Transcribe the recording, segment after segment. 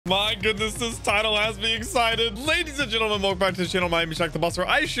My goodness, this title has me excited. Ladies and gentlemen, welcome back to the channel. My name is JackTheBus, or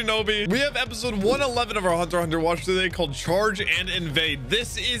ishinobi. We have episode 111 of our Hunter x Hunter watch today called Charge and Invade.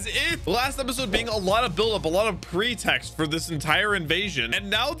 This is it. The last episode being a lot of buildup, a lot of pretext for this entire invasion. And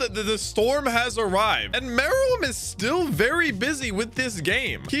now that the storm has arrived, and Meruem is still very busy with this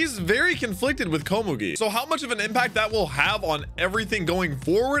game. He's very conflicted with Komugi. So how much of an impact that will have on everything going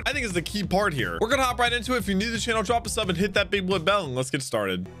forward, I think is the key part here. We're gonna hop right into it. If you're new to the channel, drop a sub and hit that big blue bell, and let's get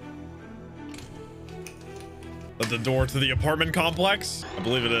started. At the door to the apartment complex, I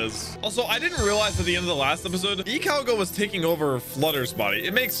believe it is. Also, I didn't realize at the end of the last episode, Ikago was taking over Flutter's body.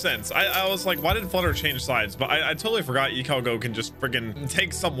 It makes sense. I was like, why did Flutter change sides? But I totally forgot Ikago can just freaking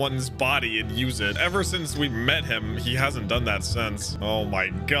take someone's body and use it. Ever since we met him, he hasn't done that since. Oh my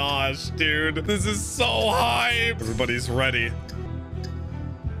gosh, dude. This is so hype. Everybody's ready.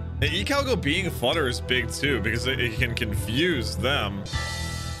 And Ikago being Flutter is big too, because it can confuse them.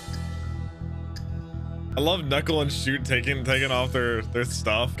 I love Knuckle and Shoot taking off their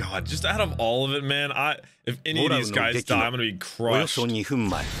stuff. God, just out of all of it, man, if any of these guys die, I'm gonna be crushed. 2 minutes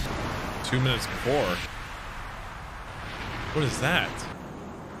before. What is that?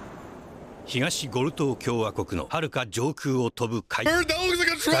 Bird, that looks like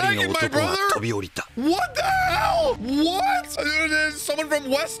a dragon, my brother! What the hell? What? Is someone from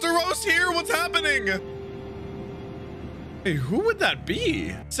Westeros here? What's happening? Hey, who would that be?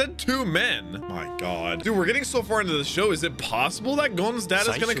 It said 2 men. My God. Dude, we're getting so far into the show. Is it possible that Gon's dad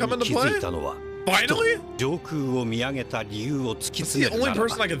is going to come into play? Finally? It's the only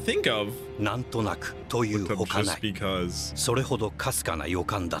person I can think of. Just because.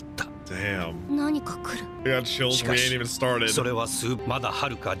 Damn. I got chills. We ain't even started. Is this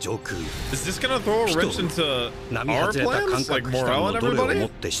going to throw a wrench into our plans? Like Morel and everybody?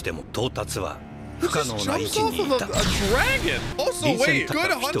 He just jumps off of a dragon. Also, wait, good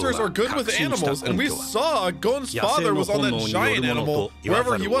hunters are good with animals, and we saw Gon's father was on that giant animal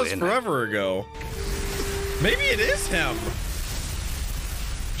wherever he was forever ago. Maybe it is him.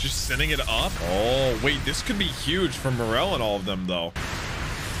 Just sending it up. Oh, wait, this could be huge for Morel and all of them, though.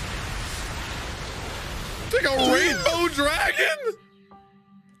 It's like a rainbow dragon.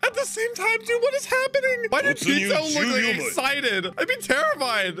 At the same time, dude, what is happening? Why did Pitou look like excited? I'd be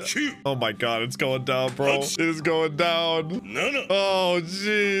terrified. Oh my God, it's going down, bro. It is going down. Oh,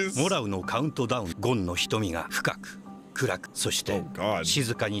 jeez. Oh, God.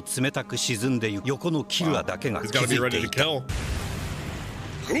 He's got to be ready to kill.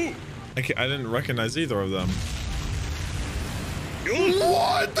 I didn't recognize either of them.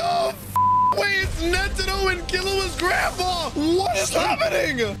 What the f? Wait, it's Netero and Killua's grandpa! What is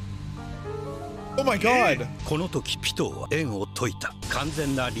happening? Oh my God. It's all the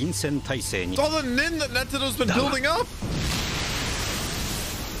nin that Netero's been building up.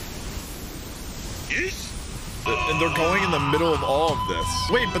 And they're going in the middle of all of this.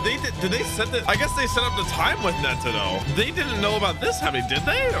 Wait, but did they set the, I guess they set up the time with Netero. They didn't know about this happening, did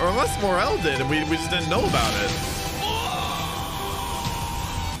they? Or unless Morel did and we just didn't know about it.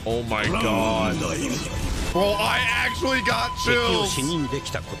 Oh my God. Bro, I actually got chills. Dragon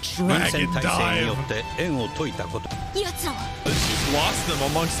dive. She's lost them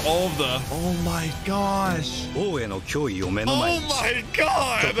amongst all of the... Oh my gosh. Oh my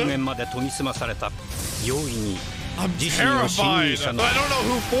God. I'm terrified. I don't know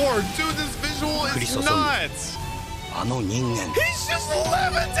who for. Dude, this visual is nuts. He's just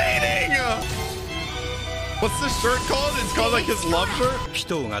levitating. What's this shirt called? It's called like his love shirt?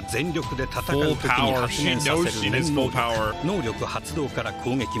 Full power. She knows she needs full power.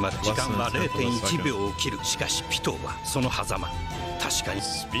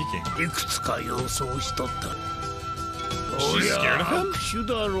 Speaking. She's scared of him?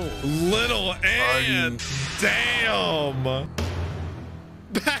 Little ant. Damn.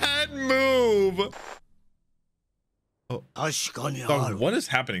 Bad move. Oh. Dog, what is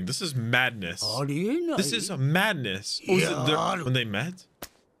happening? This is madness. This is madness. Oh, is it when they met?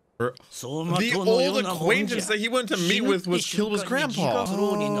 Or the old acquaintance that he went to meet with was Killua's grandpa.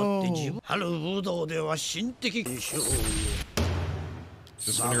 Oh.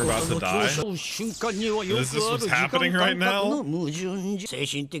 Just when you're about to die? Is this what's happening right now? A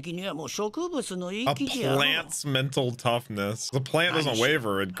plant's mental toughness. The plant doesn't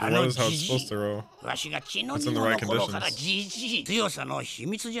waver. It grows how it's supposed to grow. It's in the right conditions.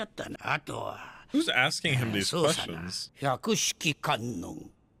 Who's asking him these questions?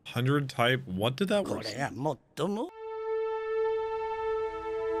 100 type. What did that work?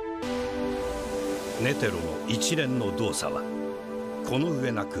 NETERO の一連の動作はこの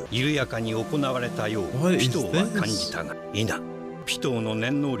上なく緩やかに行われたようピトーは感じたが、いなピトーの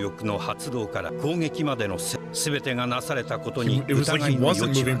念能力の発動から攻撃までの全てがなされたことに It was like 疑 he いの wasn't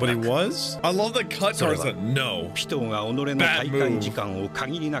余地 moving, は but he なく was. I love the cut towards that. No. ピトーが己の体感時間を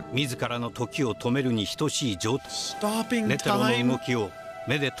限りなく自らの時を止めるに等しい状態。 Stopping ネテロの time. 動きを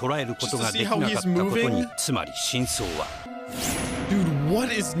目で捉えることができなかったことに、つまり真相は。Dude,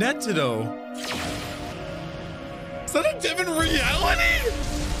 what is Netero? Is that a different reality?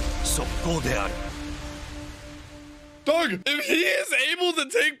 速攻である。 Dog, if he is able to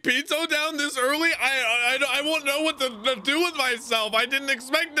take Pitou down this early, I won't know what to do with myself. I didn't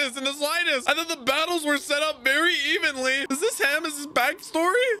expect this in the slightest. I thought the battles were set up very evenly. Is this him? Is this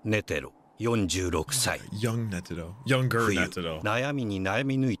backstory? ネテロ46歳 Young Netero. Younger 冬 Netero. 悩みに悩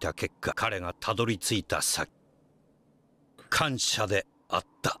み抜いた結果、彼がたどり着いた先、感謝であっ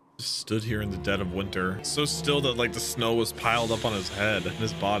た。 Stood here in the dead of winter, so still that like the snow was piled up on his head and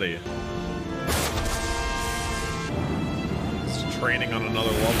his body. Training on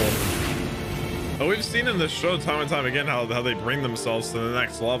another level. Oh, we've seen in this show time and time again how they bring themselves to the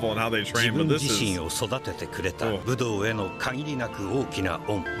next level and how they train, but this is... 自分自身を育ててくれた武道への限りなく大きな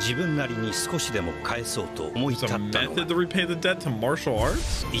恩、自分なりに少しでも返そうと思い立ったのが method to repay the debt to martial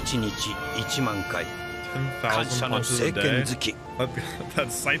arts? 1日1万回 10,000 punches a day. That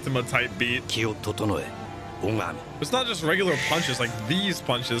Saitama type beat. 気を整え、拝み。 It's not just regular punches, like these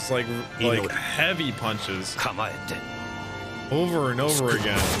punches, like heavy punches. 構えて Over and over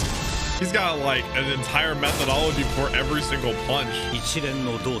again. He's got like an entire methodology for every single punch. 一連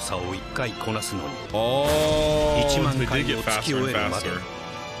の動作を1回こなすのに Oh, 1万 they 回 did を get 突き faster 終 and えるまで faster.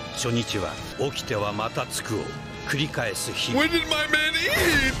 初日は起きてはまたつくを繰り返す日 When did my man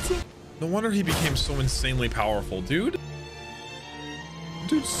eat? No wonder he became so insanely powerful, dude.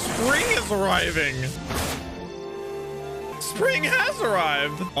 Dude, spring is arriving. Spring has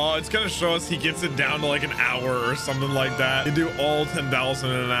arrived. Oh, it's gonna show us he gets it down to like an hour or something like that. They do all 10,000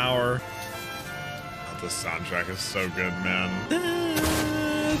 in an hour. Oh, the soundtrack is so good, man.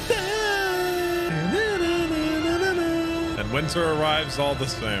 And winter arrives all the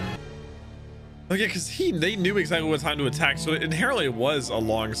same. Okay, because they knew exactly what time to attack, so it inherently was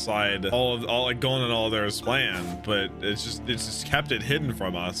alongside all like going on all their plan, but it's just kept it hidden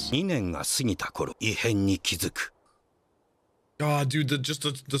from us. 2年が過ぎた頃、異変に気づく。 God, dude, just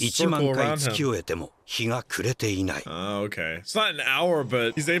the 1万 circle 回 around 突き him. 終えても日が暮れていない。 Oh, okay. It's not an hour,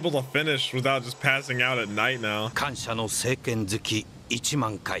 but he's able to finish without just passing out at night now. 感謝の聖剣好き1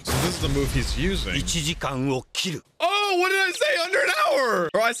万回。 So this is the move he's using. 1時間を切る。 Oh, what did I say? Under an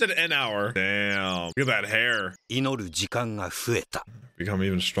hour? Or I said an hour. Damn. Look at that hair. 祈る時間が増えた。 Become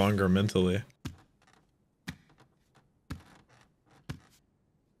even stronger mentally.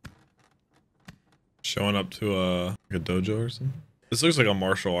 Showing up to like a dojo or something. This looks like a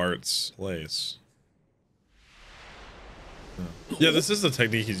martial arts place. Yeah, this is the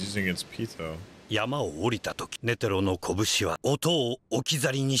technique he's using against Pitou. 山を降りた時、ネテロの拳は音を置き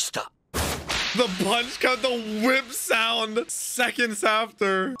去りにした。 The punch cut, the whip sound seconds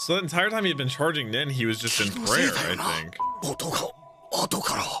after. So the entire time he had been charging Nin, he was just in prayer, I think. 音が後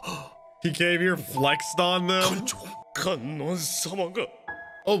から。 He came here, flexed on them. 観音様が。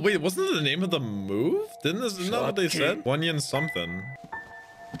 Oh, wait, wasn't that the name of the move? Isn't that what they said? One yin something.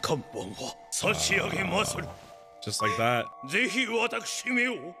 看板は差し上げまする。 Just like that. ぜひ私め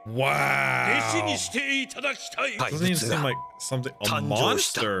を Wow. 弟子にしていただきたい。 Doesn't even seem like something, a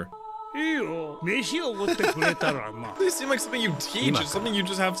monster. いいよ、飯を持ってくれたらな。 They seem like something you teach. It's something you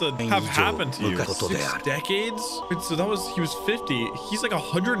just have to have happen to you. 6 decades? Wait, so he was 50. He's like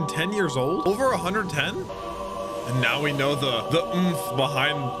 110 years old? Over 110? And now we know the oomph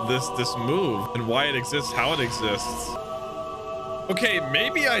behind this move and why it exists, how it exists. Okay,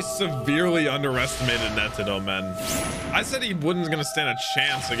 maybe I severely underestimated Netero, man. I said he wasn't gonna stand a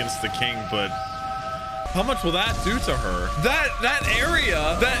chance against the king, but how much will that do to her? That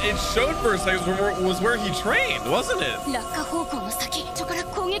area that it showed for a second was where he trained, wasn't it?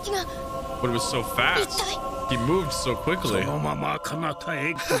 But it was so fast. He moved so quickly.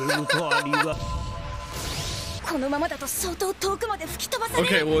 Okay,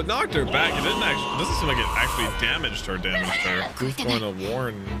 well, it knocked her back. It doesn't seem like it actually damaged her. Who's going to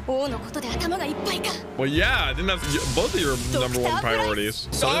warn? Well, yeah, I think that's both of your #1 priorities.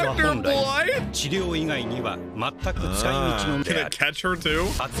 Doctor Boy? Can it catch her too?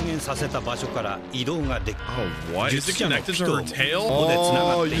 Oh, what? Is it connected to her tail?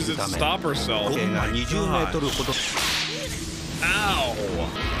 Oh, use it to stop herself. Oh my gosh. Ow.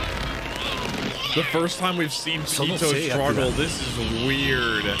 The first time we've seen Pitou struggle, this is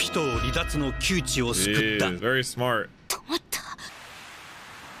weird. Jeez, very smart.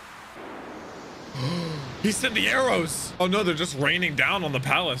 He sent the arrows. Oh no, they're just raining down on the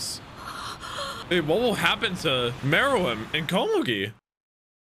palace. Hey, what will happen to Meruem and Komugi?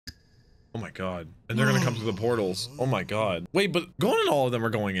 Oh my god. And they're gonna come through the portals. Oh my god. Wait, but going in, all of them are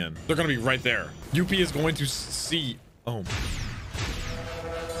going in. They're gonna be right there. UP is going to see. Oh.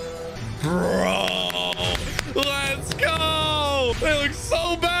 Bro. Let's go. They look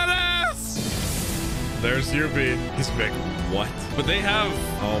so badass. There's UP. He's big. What? But they have.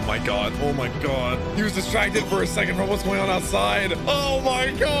 Oh my god. Oh my god. He was distracted for a second from what's going on outside. Oh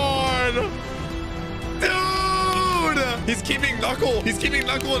my god. Dude! He's keeping Knuckle. He's keeping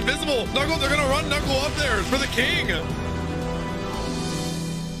Knuckle invisible. Knuckle, they're gonna run Knuckle up there for the king.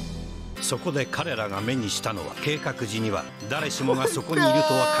 そこで彼らが目にしたのは計画時には誰しもがそこにいると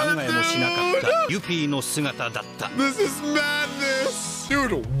は考えもしなかったユピーの姿だった。 This is madness.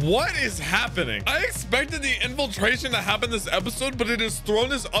 Dude, what is happening? I expected the infiltration to happen this episode, but it has thrown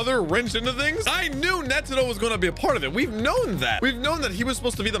this other wrench into things. I knew Netero was going to be a part of it. We've known that. We've known that he was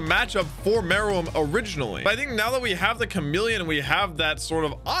supposed to be the matchup for Meruem originally. But I think now that we have the chameleon, we have that sort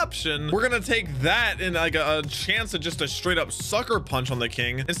of option, we're going to take that and like a chance at just a straight up sucker punch on the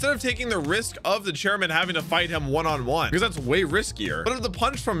king instead of taking the risk of the chairman having to fight him one-on-one, because that's way riskier. But if the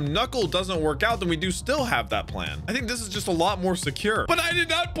punch from Knuckle doesn't work out, then we do still have that plan. I think this is just a lot more secure. But I did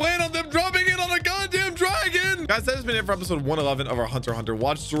not plan on them dropping it on a goddamn dragon. Guys, that has been it for episode 111 of our Hunter x Hunter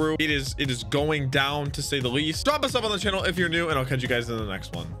watch through. It is going down, to say the least. Drop us up on the channel if you're new, and I'll catch you guys in the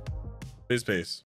next one. Peace.